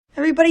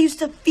Everybody used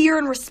to fear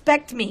and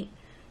respect me.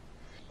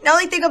 Now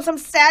they think I'm some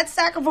sad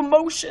sack of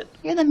emotion.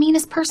 You're the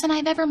meanest person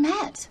I've ever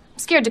met. I'm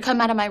scared to come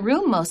out of my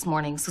room most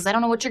mornings because I don't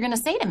know what you're going to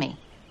say to me.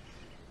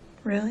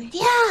 Really?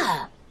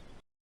 Yeah.